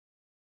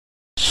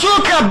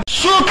Сука!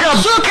 Сука!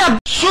 Сука!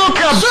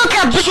 Сука!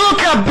 Сука!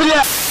 Сука!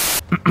 Бля!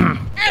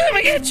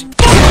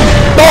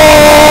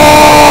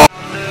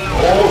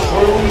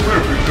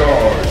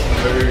 AwesomeEpicGuys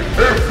play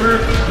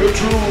epic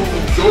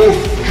Platoons of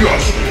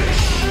justice.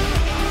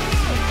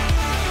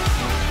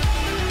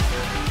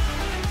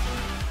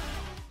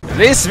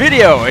 This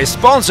video is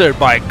sponsored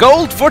by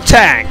Gold for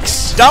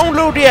Tanks.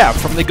 Download the app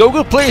from the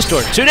Google Play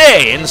Store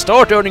today and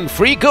start earning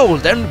free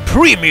gold and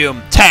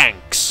premium tanks.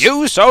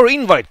 Use our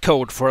invite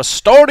code for a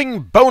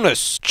starting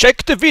bonus.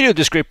 Check the video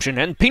description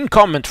and pin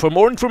comment for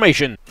more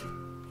information.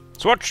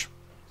 Zwhatsh,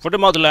 for the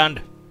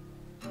motherland.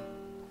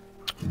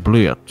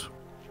 Blyat.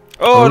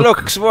 Oh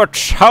look,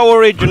 Zwhatsh, how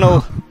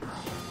original.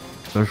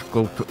 Let's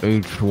go to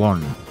age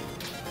 1.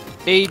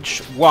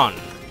 Age 1.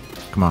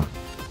 Come on.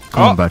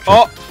 Come on, Batcher.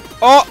 Oh!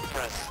 Oh!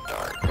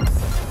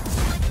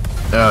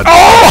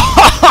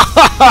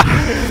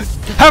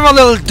 Have a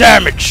little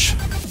damage!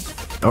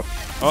 Oh.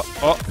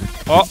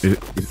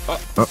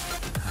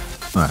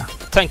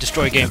 Tank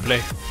destroy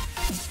gameplay.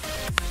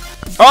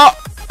 Oh!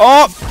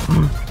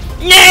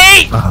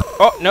 Nay!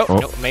 Oh, no,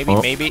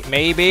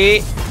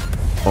 maybe.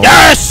 Oh,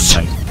 Yes!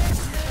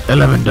 nice.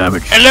 11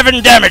 damage.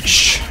 11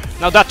 damage!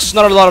 Now that's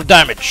not a lot of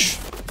damage.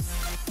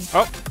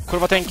 Oh,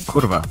 kurva tank.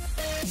 Kurva.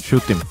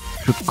 Shoot him.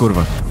 Shoot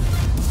Kurva.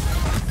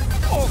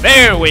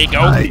 There we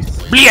go. Nice.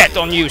 Bliet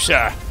on you,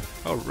 sir.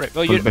 Oh, right.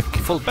 Well, you're back.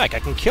 full back. I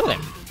can kill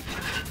him.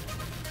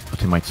 But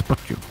he might spot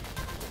you.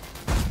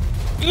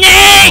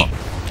 Nay!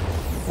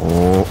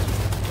 Oh.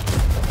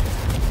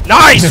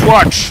 Nice,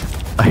 Zwhatsh!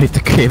 I hit the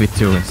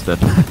KV2 instead.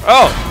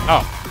 Oh,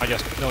 I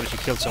just noticed you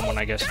killed someone,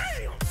 I guess.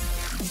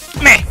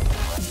 Meh!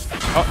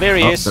 Oh, there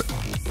he is.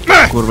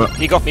 Meh! Kurva.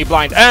 He got me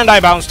blind, and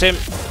I bounced him.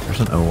 There's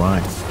an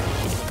OI.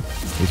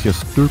 He's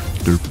just derp.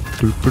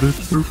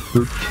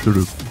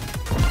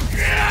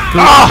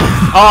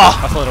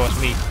 I thought it was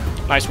me.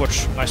 Nice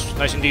watch.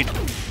 Nice indeed.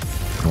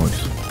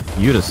 Nice.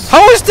 You just...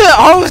 How is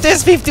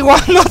this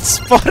 51 not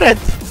spotted?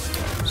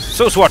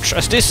 So Zwhatsh,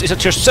 as this is a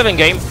tier 7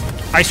 game,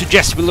 I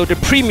suggest we load the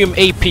premium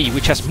AP,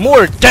 which has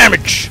more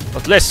damage,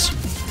 but less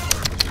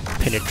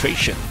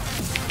penetration.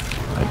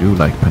 I do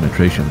like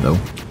penetration though.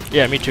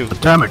 Yeah, me too. The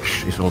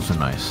damage is also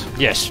nice.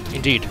 Yes,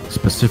 indeed.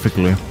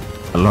 Specifically,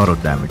 a lot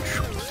of damage.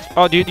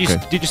 Oh, did you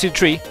see the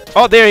tree?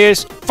 Oh, there he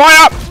is.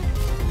 Fire up!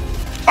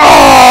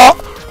 Oh!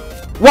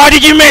 Why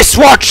did you miss,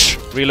 Zwhatsh?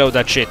 Reload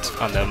that shit.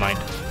 Oh, never mind.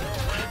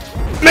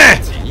 Meh!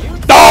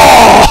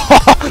 Oh!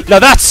 Now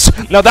that's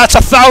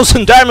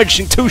 1,000 damage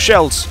in 2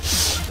 shells.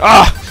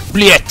 Ah,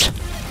 bliet.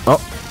 Oh,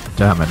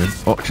 damn it.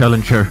 Oh,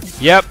 challenger.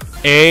 Yep.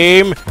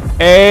 Aim.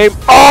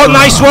 Oh,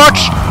 nice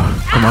Zwhatsh.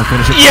 Come on,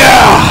 finish it.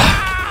 Yeah!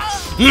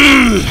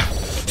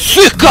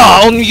 Sika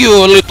on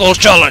you, little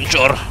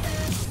challenger.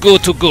 Go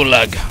to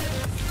Gulag.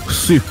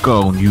 Sika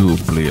on you,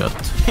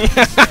 Bliat.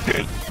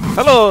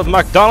 Hello,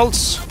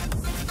 McDonald's.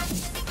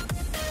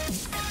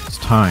 It's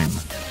time.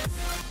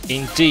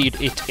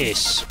 Indeed it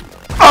is.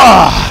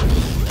 Ah!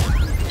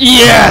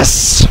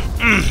 Yes!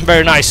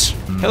 Very nice.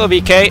 Hello,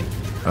 VK.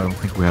 I don't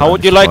think we have. How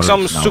would you like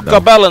some Suka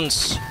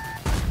balance?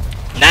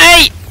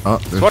 Nay! Oh,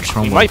 Zwhatsh,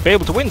 we might be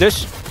able to win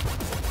this.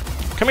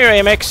 Come here,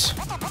 AMX.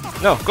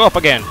 No, go up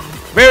again.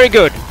 Very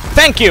good.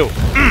 Thank you.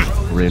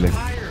 Really?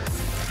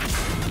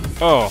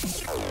 Oh.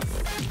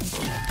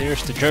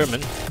 There's the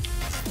German.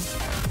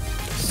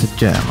 It's a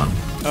German.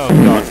 Oh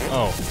god.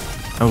 Oh.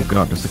 Oh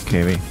god, there's a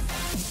KV.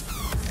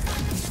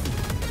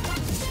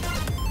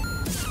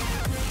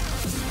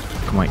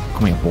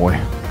 Come here, boy.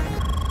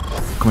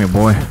 Come here,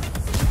 boy.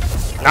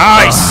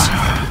 Nice!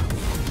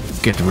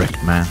 Get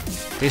wrecked, man.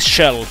 This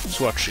shell,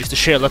 Zwhatsh, is the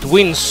shell that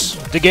wins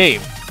the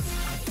game.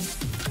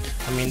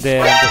 I mean,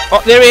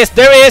 oh, there he is!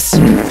 There he is!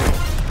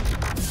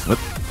 What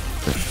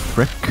the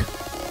frick?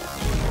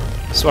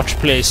 Zwhatsh,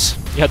 please.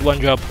 You had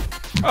one job.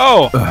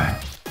 Oh!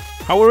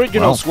 How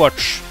original,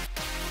 Zwhatsh.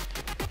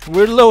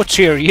 We're low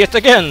tier yet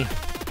again.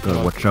 Gotta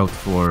watch out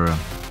for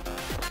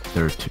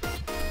 30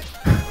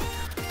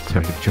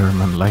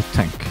 German light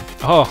tank.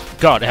 Oh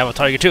god, I have a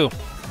Tiger too.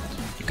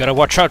 You gotta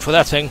watch out for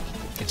that thing.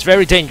 It's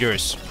very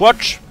dangerous.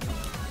 Zwhatsh!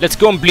 Let's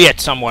go and bliet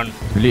someone.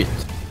 Bliet.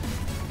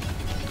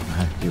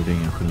 Nej, det gjorde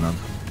ingen skillnad.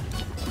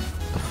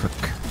 The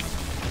fuck?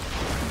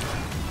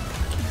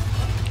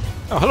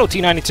 Oh, hello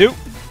T92.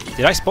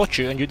 Did I spot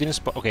you and you didn't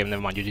spot? Okay,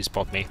 never mind, you did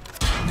spot me.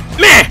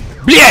 Meh!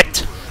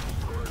 Bliet!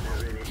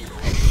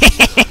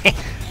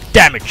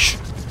 Damage!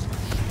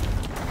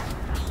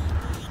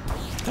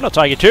 Hello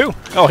Tiger 2.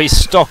 Oh, he's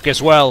stuck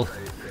as well.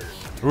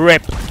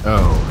 Rip.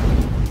 Oh.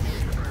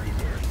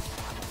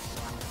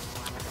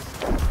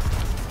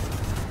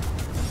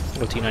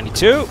 Hello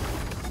T92.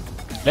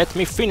 Let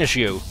me finish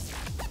you.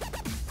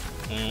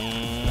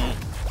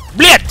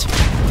 Bliet!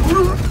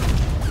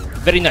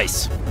 Very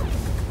nice.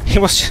 He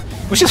was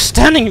just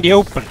standing in the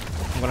open.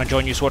 I'm gonna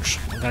join you, Zwhatsh.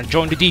 I'm gonna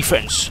join the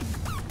defense.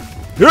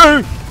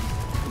 Yeah!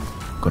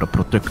 Gotta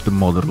protect the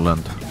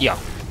motherland. Yeah.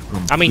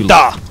 I mean,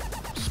 da!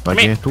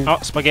 Spaghetti. Oh,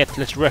 spaghetti,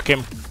 let's wreck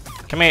him.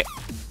 Come here.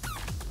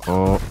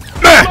 Oh.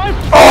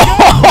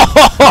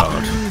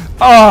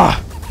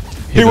 Ah!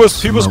 He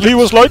was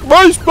like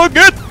my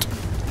spaghetti!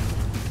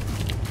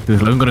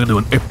 I'm gonna do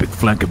an epic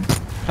flank.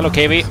 Hello,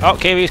 KV. Oh,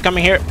 KV is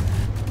coming here.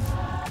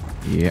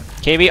 Yeah.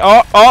 KV.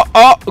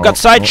 Oh! We got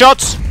side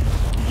shots.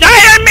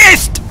 I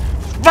missed!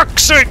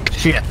 Fuck's sake!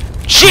 Shit!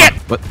 Shit!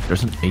 But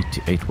there's an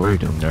 88. What are you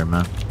doing there,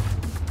 man?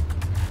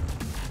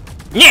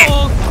 Yeah!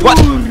 What?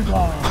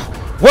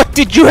 What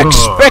did you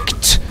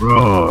expect?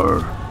 Roar!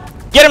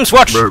 Get him,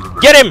 Zwhatsh!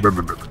 Get him!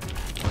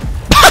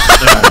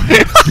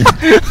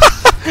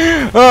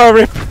 Oh,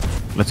 rip.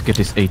 Let's get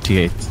this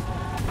 88.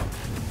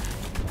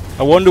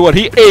 I wonder what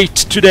he ate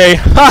today.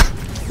 Ha!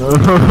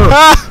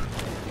 Ha!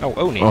 Oh,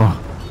 Oni.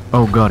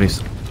 Oh god,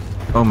 he's...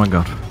 Oh my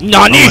god.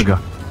 Nani! Oh my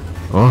god.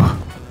 Oh.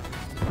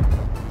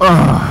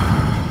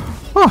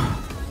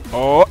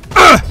 Oh.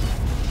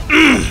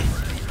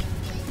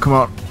 Come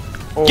on.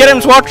 Get him,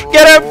 Zwhatsh!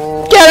 Get him!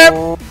 Get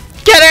him!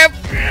 Get him!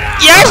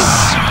 Yes!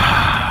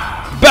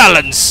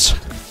 Balance!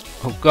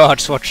 Oh god,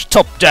 Zwhatsh,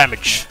 top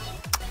damage.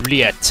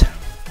 Brilliant.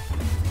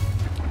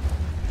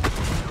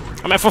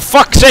 I mean, for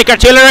fuck's sake,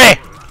 artillery!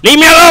 Leave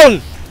me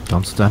alone!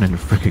 Don't stand in the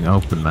freaking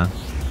open, man.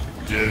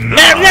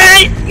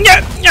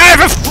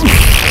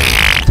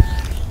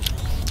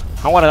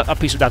 I want a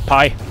piece of that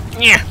pie.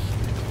 Yeah.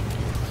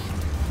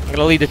 I'm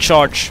gonna lead the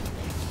charge.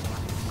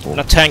 I'm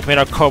a tank made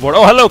out of cardboard.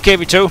 Oh, hello,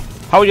 KV2.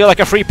 How would you like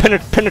a free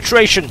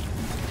penetration?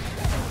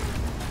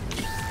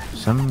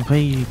 Some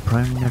free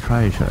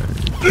penetration.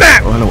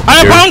 Oh, hello.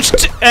 I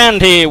bounced!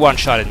 And he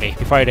one-shotted me.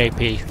 He fired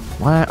AP.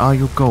 Where are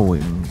you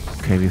going,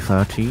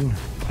 KV13?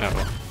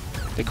 Oh.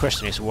 The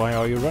question is, why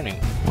are you running?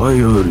 Why are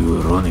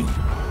you running?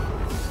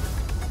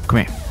 Come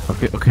here.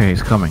 Okay,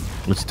 he's coming.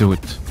 Let's do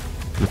it.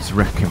 Let's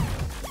wreck him.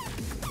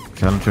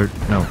 Challenger,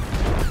 no.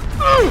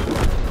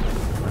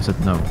 I said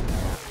no.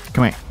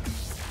 Come here.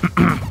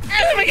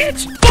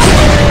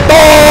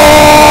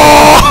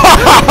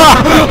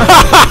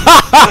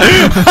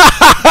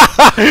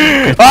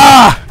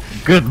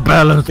 Good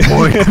balance,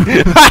 boy. He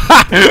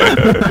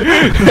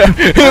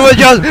was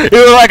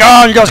like,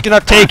 oh, I'm just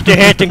gonna take the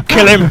hit and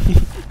kill him.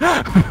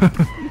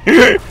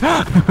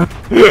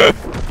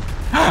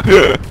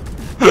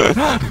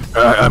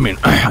 I mean,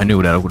 I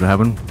knew that would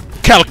happen.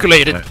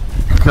 Calculated.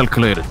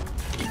 Calculated.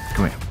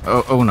 Come here.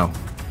 Oh no.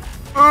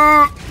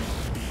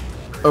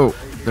 Oh,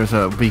 there's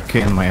a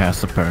VK in my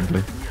ass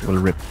apparently. Will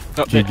rip.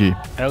 Oh, GG.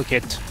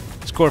 L-kit.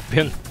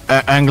 Scorpion.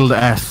 Angled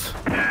ass.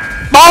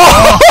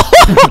 Oh!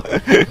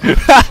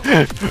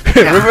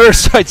 Reverse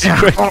side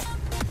straight.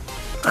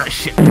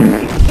 Shit.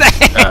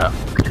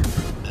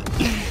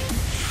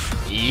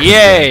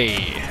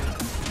 Yay!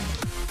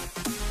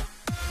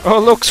 Oh,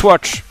 look,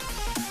 Zwhatsh.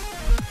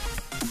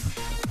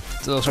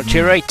 Those are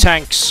tier 8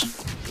 tanks.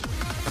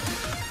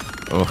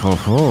 Oh ho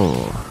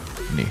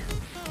ho. Nee.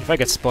 If I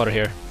get spotted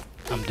here,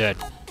 I'm dead.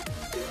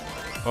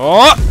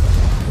 Oh!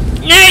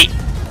 Yay!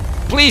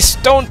 Please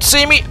don't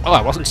see me! Oh,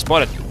 I wasn't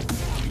spotted.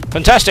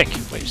 Fantastic!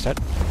 Wait, is that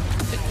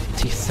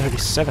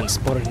T-37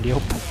 spotted in the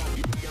open?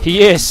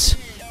 He is!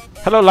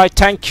 Hello, light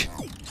tank.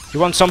 You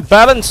want some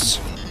balance?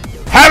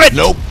 Have it!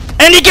 Nope.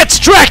 And he gets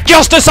tracked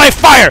just as I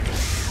fire!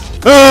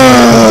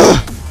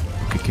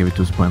 Okay,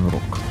 KV2's playing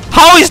rock.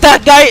 How is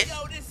that guy?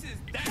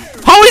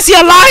 How is he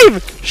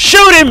alive?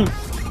 Shoot him!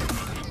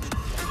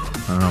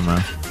 I don't know,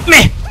 man.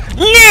 Meh!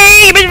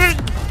 Nee, but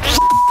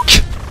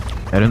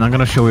Eren, I'm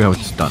gonna show you how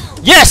it's done.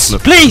 yes,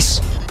 Look.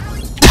 please!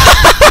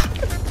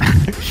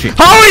 Shit.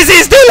 How is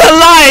he still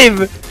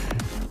alive?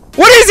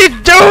 What is he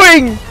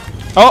doing?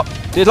 Oh,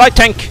 the light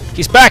tank.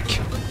 He's back.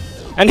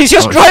 And he's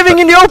just driving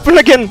in the open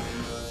again.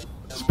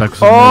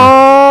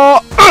 Oh!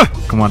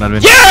 Come on,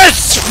 Edwin.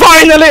 Yes!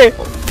 Finally!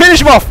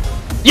 Finish him off!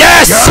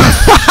 Yes!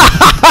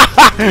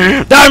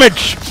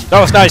 Damage!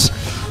 That was nice.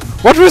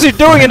 What was he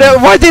doing? And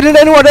why didn't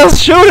anyone else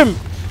shoot him?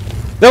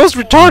 That was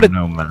retarded.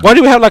 No, man. Why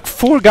do we have like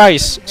 4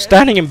 guys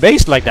standing in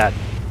base like that?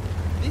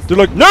 They're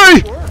like, no!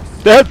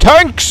 They have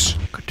tanks!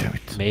 God damn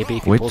it. Maybe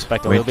if he pulls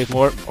back a little bit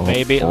more. Oh,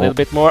 Maybe a oh, little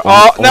bit more.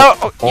 oh, Oh, no!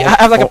 oh, Yeah,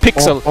 I have like a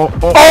pixel. oh.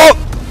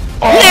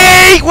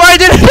 Nay! Why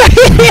didn't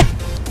I?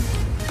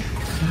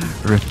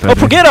 Rip, Oh,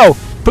 Poggetto!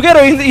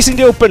 Poggetto is in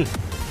the open.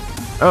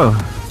 Oh.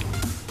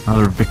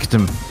 Another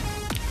victim.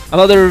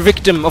 Another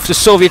victim of the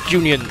Soviet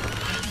Union.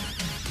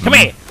 Come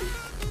here!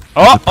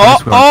 The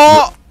price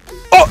Oh!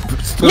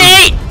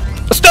 Nay!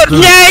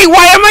 Nay!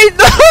 Why am I?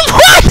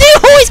 Why do you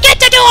always get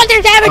to do all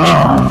the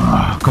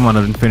damage? Come on,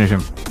 I didn't finish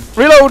him.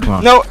 Reload! Come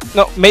on. No,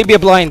 no, maybe a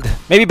blind.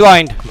 Maybe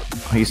blind.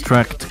 He's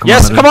tracked.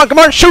 Yes, come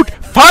on, shoot!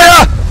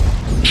 Fire!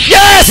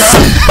 Yes!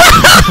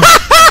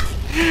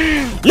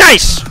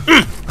 Nice!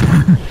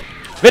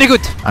 Very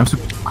good.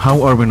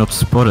 How are we not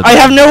spotted? I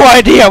have no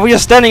idea. We're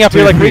just standing up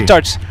here like TV.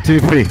 retards.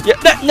 TV. Yeah,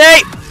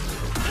 nay!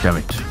 Damn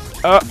it.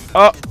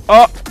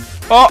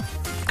 Oh!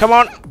 Come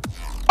on!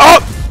 Oh!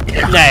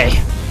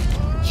 Nay.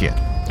 Shit.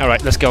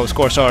 Alright, let's go.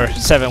 Scores are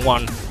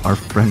 7-1. Our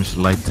French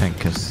light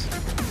tank has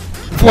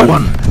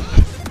One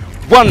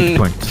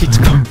point. hit.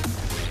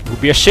 It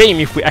would be a shame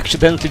if we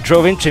accidentally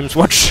drove into him,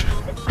 Zwhatsh.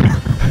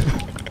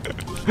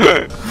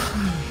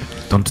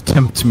 Don't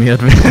tempt me,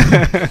 Edwin.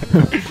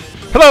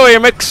 Hello,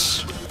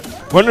 AMX!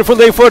 Wonderful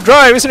day for a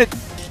drive, isn't it?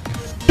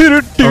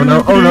 Oh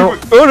no, oh no.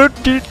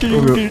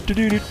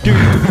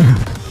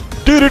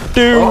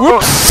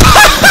 Whoops!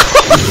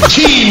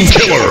 Team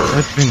killer.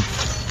 Edvin.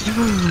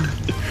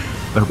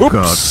 Oh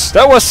god. Whoops!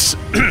 That was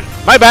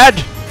my bad.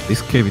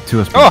 This KV2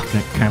 has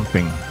been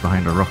camping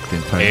behind a rock the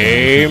entire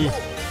game.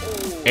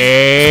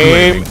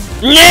 Aim!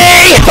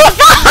 Yay!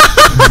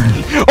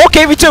 Oh,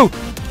 KV2!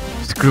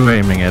 Screw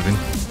aiming, Edvin.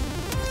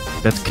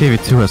 That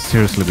KV2 has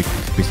seriously been...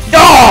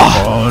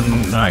 Oh! Oh,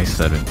 nice,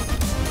 Edvin.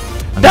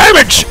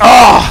 Damage!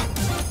 Oh!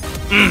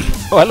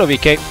 Oh, hello,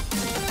 VK.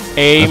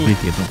 Aim. That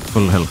VK is on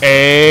full health.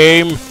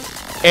 Aim.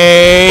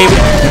 Aim.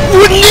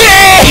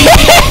 Yay!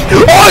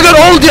 Oh, I got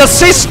all the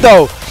assists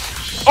though!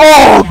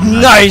 Oh,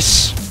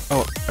 nice!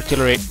 Oh,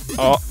 artillery.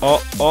 Oh.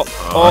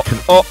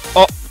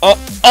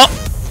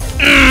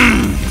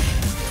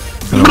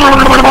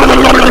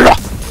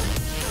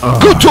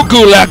 Good to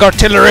gulag,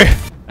 artillery!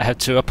 I have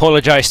to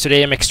apologize to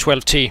the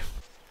MX-12T.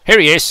 Here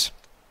he is.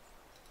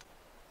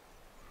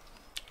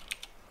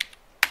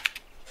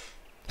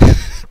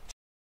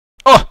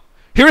 Oh,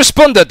 he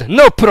responded,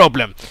 no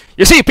problem.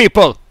 You see,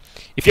 people,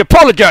 if you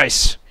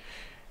apologize,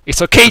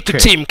 it's okay to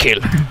team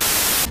kill.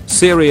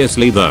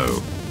 Seriously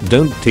though,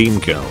 don't team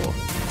kill.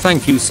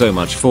 Thank you so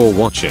much for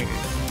watching.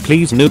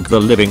 Please nuke the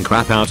living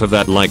crap out of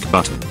that like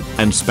button,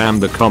 and spam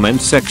the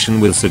comment section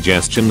with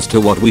suggestions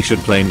to what we should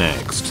play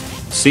next.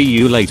 See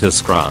you later,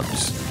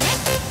 scrubs.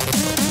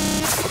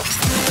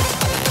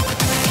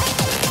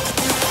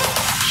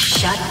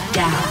 Shut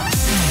down.